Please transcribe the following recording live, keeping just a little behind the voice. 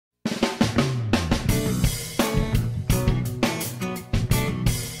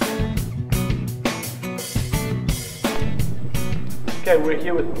Okay, we're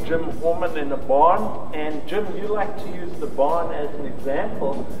here with Jim Hoorman in a barn, and Jim, you like to use the barn as an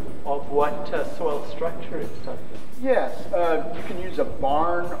example of what soil structure is something. Yes, you can use a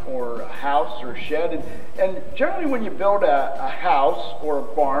barn or a house or a shed, and generally when you build a house or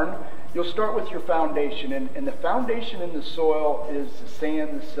a barn, you'll start with your foundation, and the foundation in the soil is the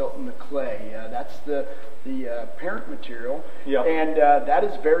sand, the silt, and the clay. That's the parent material, Yep. And that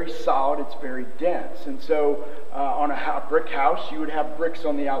is very solid, it's very dense. And so on a brick house, you would have bricks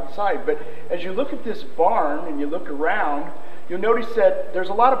on the outside. But as you look at this barn and you look around, you'll notice that there's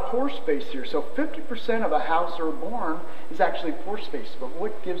a lot of pore space here. So 50% of a house or a barn is actually pore space, but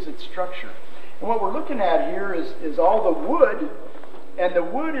what gives it structure? And what we're looking at here is all the wood, and the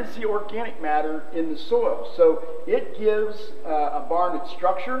wood is the organic matter in the soil. So it gives a barn its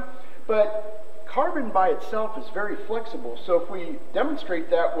structure, but carbon by itself is very flexible. So if we demonstrate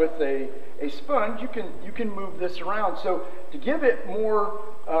that with a sponge, you can move this around. So to give it more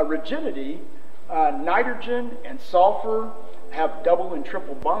rigidity, nitrogen and sulfur have double and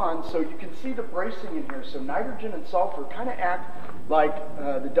triple bonds, so you can see the bracing in here. So nitrogen and sulfur kind of act like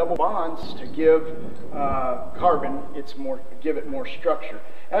the double bonds to give carbon give it more structure.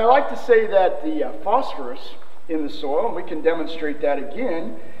 And I like to say that the phosphorus in the soil, and we can demonstrate that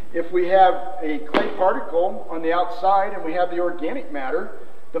again, if we have a clay particle on the outside and we have the organic matter,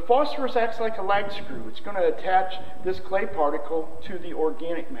 the phosphorus acts like a lag screw. It's going to attach this clay particle to the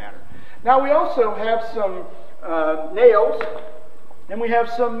organic matter. Now we also have some nails, and we have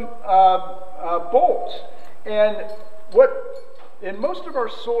some bolts. And in most of our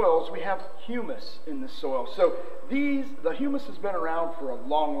soils, we have humus in the soil. So the humus has been around for a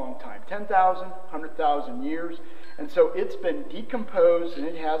long, long time, 10,000, 100,000 years. And so it's been decomposed and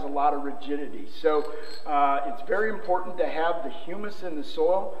it has a lot of rigidity. So it's very important to have the humus in the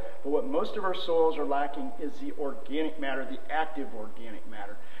soil, but what most of our soils are lacking is the organic matter, the active organic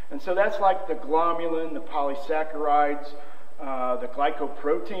matter. And so that's like the glomalin, the polysaccharides, the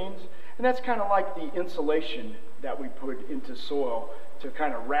glycoproteins, and that's kind of like the insulation that we put into soil to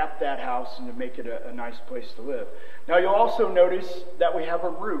kind of wrap that house and to make it a nice place to live. Now you'll also notice that we have a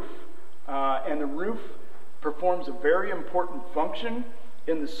roof, and the roof performs a very important function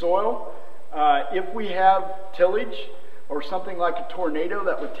in the soil. If we have tillage or something like a tornado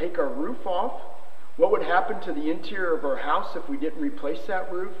that would take our roof off, what would happen to the interior of our house if we didn't replace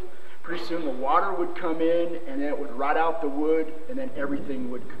that roof? Pretty soon the water would come in and it would rot out the wood and then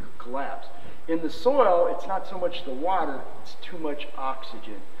everything would collapse. In the soil, it's not so much the water, it's too much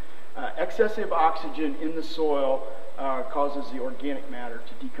oxygen. Excessive oxygen in the soil causes the organic matter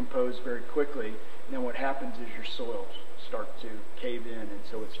to decompose very quickly, and then what happens is your soils start to cave in, and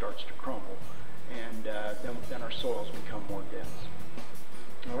so it starts to crumble, and then our soils become more dense.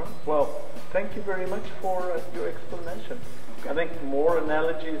 All right. Well, thank you very much for your explanation. Okay. I think more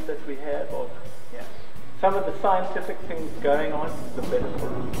analogies that we have of some of the scientific things going on, the better for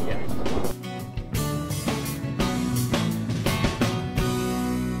us. Yes.